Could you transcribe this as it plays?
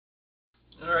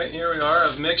Alright, here we are.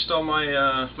 I've mixed all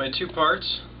my my two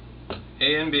parts,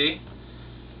 A and B,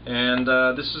 and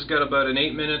this has got about an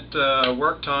 8-minute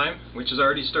work time, which is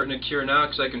already starting to cure now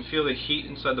because I can feel the heat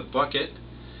inside the bucket.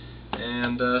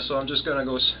 And so I'm just going to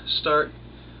go start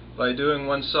by doing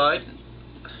one side.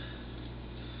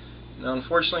 Now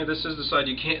unfortunately this is the side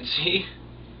you can't see,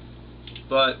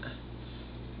 but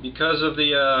because of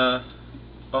the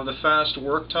fast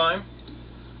work time,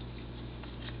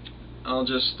 I'll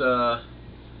just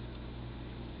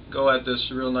go at this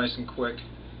real nice and quick.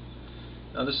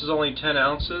 Now this is only 10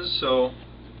 ounces, so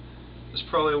this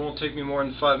probably won't take me more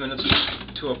than 5 minutes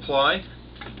to apply.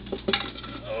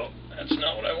 Oh, that's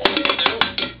not what I wanted to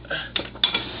do.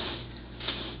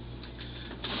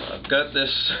 I've got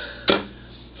this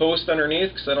post underneath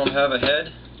because I don't have a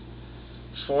head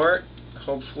for it.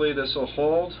 Hopefully this will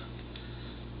hold.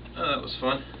 Oh, that was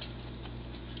fun.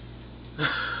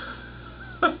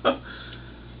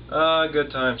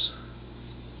 Good times.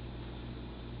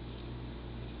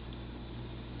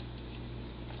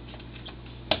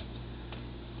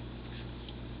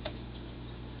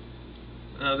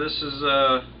 Now this is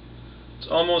it's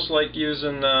almost like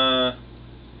using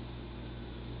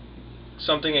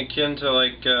something akin to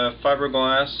like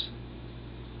fiberglass.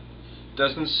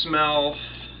 Doesn't smell.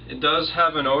 It does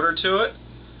have an odor to it,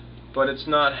 but it's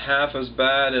not half as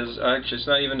bad as, actually it's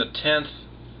not even a tenth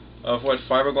of what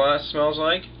fiberglass smells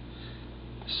like.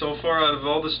 So far out of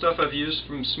all the stuff I've used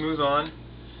from Smooth On,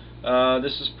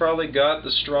 this has probably got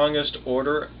the strongest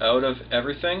odor out of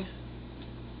everything.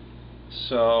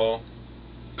 So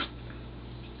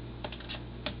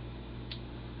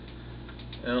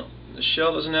now, the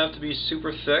shell doesn't have to be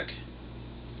super thick,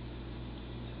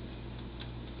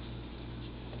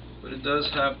 but it does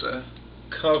have to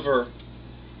cover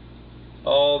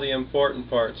all the important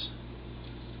parts.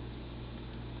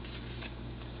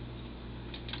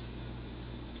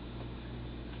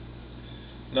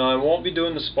 Now I won't be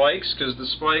doing the spikes because the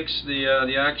spikes,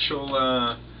 the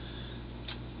actual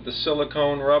the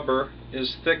silicone rubber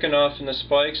is thick enough in the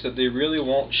spikes that they really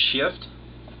won't shift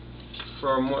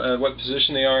from what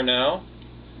position they are now,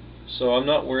 so I'm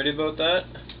not worried about that.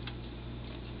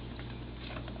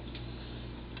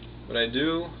 But I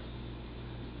do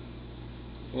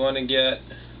want to get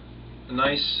a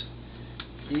nice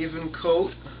even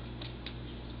coat.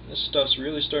 This stuff's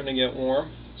really starting to get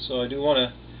warm, so I do want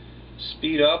to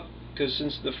speed up, because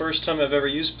since the first time I've ever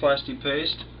used Plasti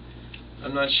Paste,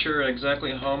 I'm not sure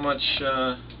exactly how much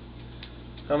time.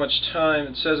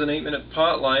 It says an 8-minute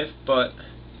pot life, but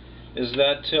is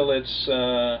that till it's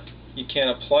you can't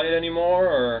apply it anymore,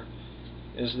 or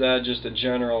is that just a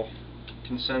general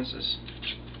consensus?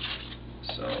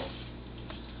 So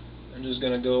I'm just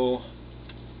gonna go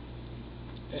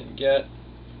and get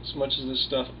as much of this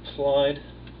stuff applied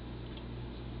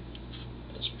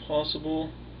as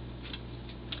possible.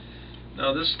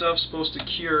 Now this stuff's supposed to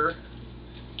cure,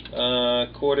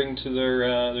 according to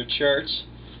their charts,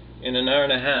 in an hour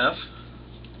and a half.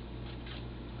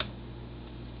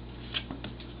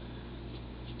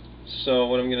 So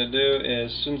what I'm going to do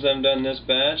is, as soon as I'm done this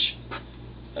batch,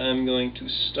 I'm going to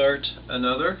start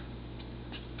another.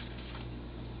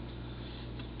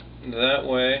 That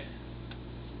way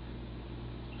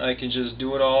I can just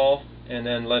do it all and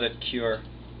then let it cure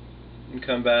and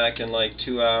come back in like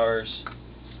 2 hours,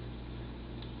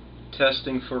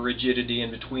 testing for rigidity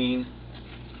in between.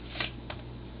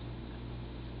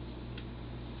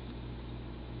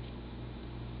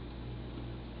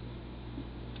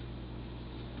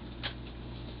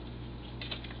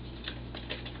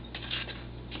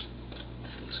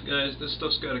 So guys, this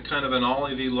stuff's got a kind of an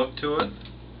olivey look to it.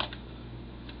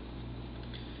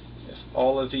 If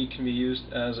olivey can be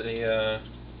used as a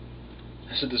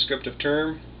descriptive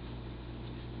term.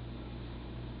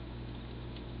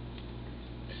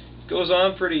 Goes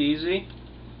on pretty easy.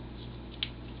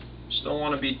 Just don't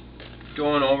want to be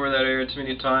going over that area too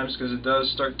many times because it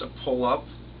does start to pull up,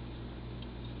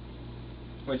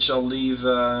 which I'll leave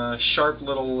sharp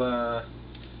little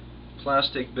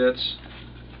plastic bits.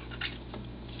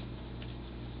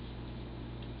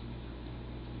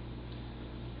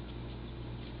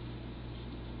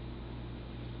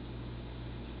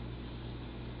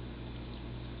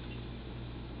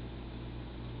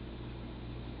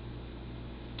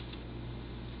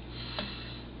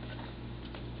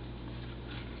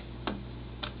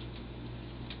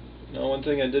 Now one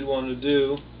thing I did want to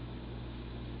do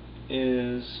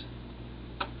is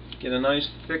get a nice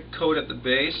thick coat at the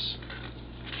base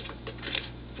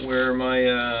where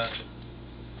my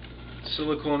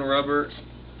silicone rubber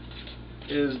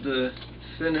is the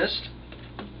thinnest.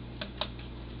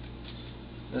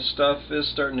 This stuff is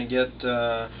starting to get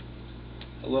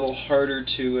a little harder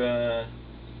to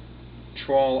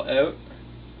trawl out.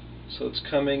 So it's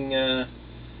coming near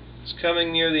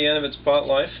the end of its pot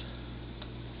life.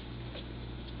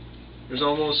 There's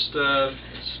almost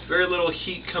very little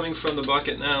heat coming from the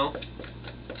bucket now.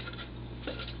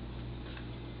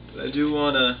 But I do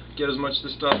want to get as much of the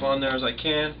stuff on there as I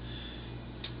can,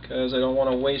 because I don't want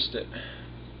to waste it.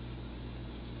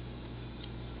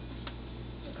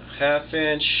 1/2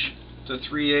 inch to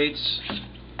 3/8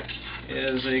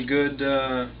 is a good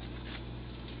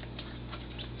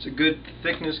it's a good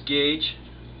thickness gauge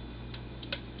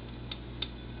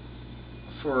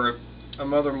for a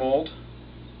mother mold.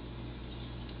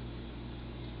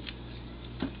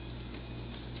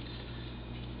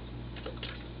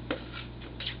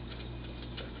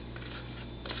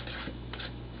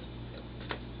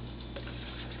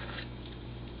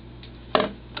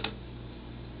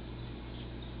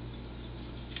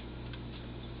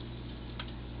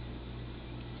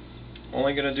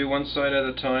 Only going to do one side at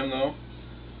a time though.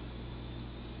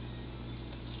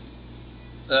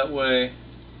 That way,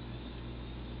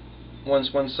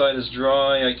 once one side is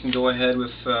dry, I can go ahead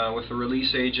with a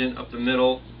release agent up the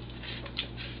middle.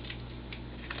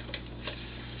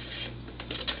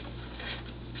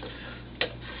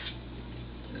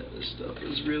 Yeah, this stuff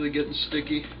is really getting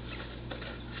sticky.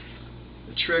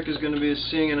 The trick is going to be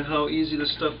seeing how easy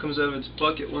this stuff comes out of its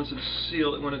bucket once it's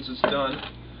sealed, when it's done.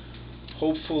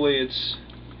 Hopefully it's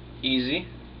easy,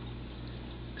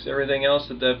 because everything else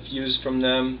that I've used from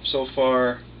them so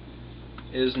far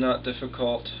is not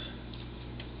difficult.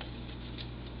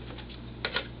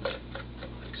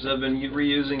 Because I've been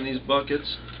reusing these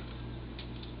buckets.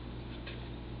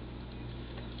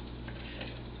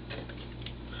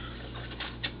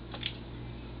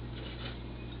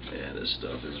 Man, this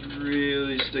stuff is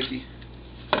really sticky.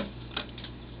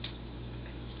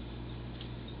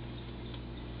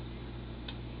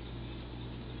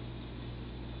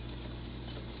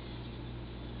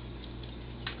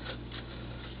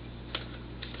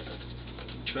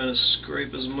 Trying to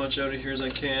scrape as much out of here as I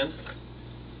can.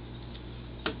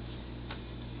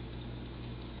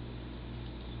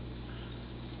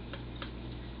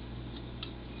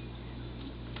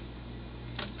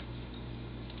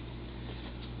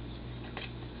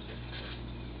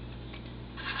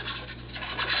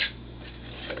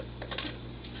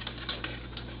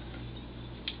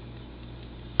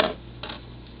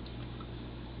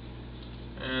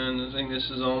 And I think this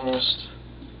is almost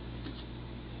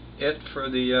it for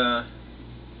the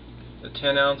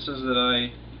 10 ounces that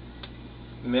I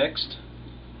mixed,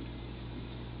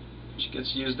 which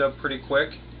gets used up pretty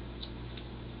quick.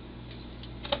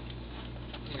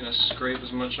 I'm going to scrape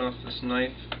as much off this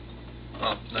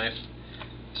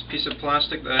this piece of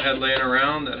plastic that I had laying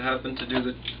around that happened to do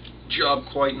the job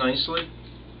quite nicely.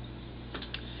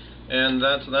 And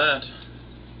that's that.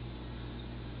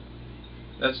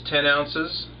 That's 10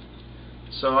 ounces.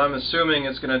 So I'm assuming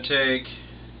it's going to take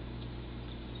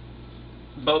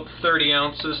about 30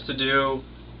 ounces to do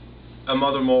a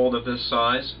mother mold of this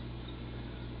size,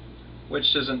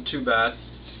 which isn't too bad.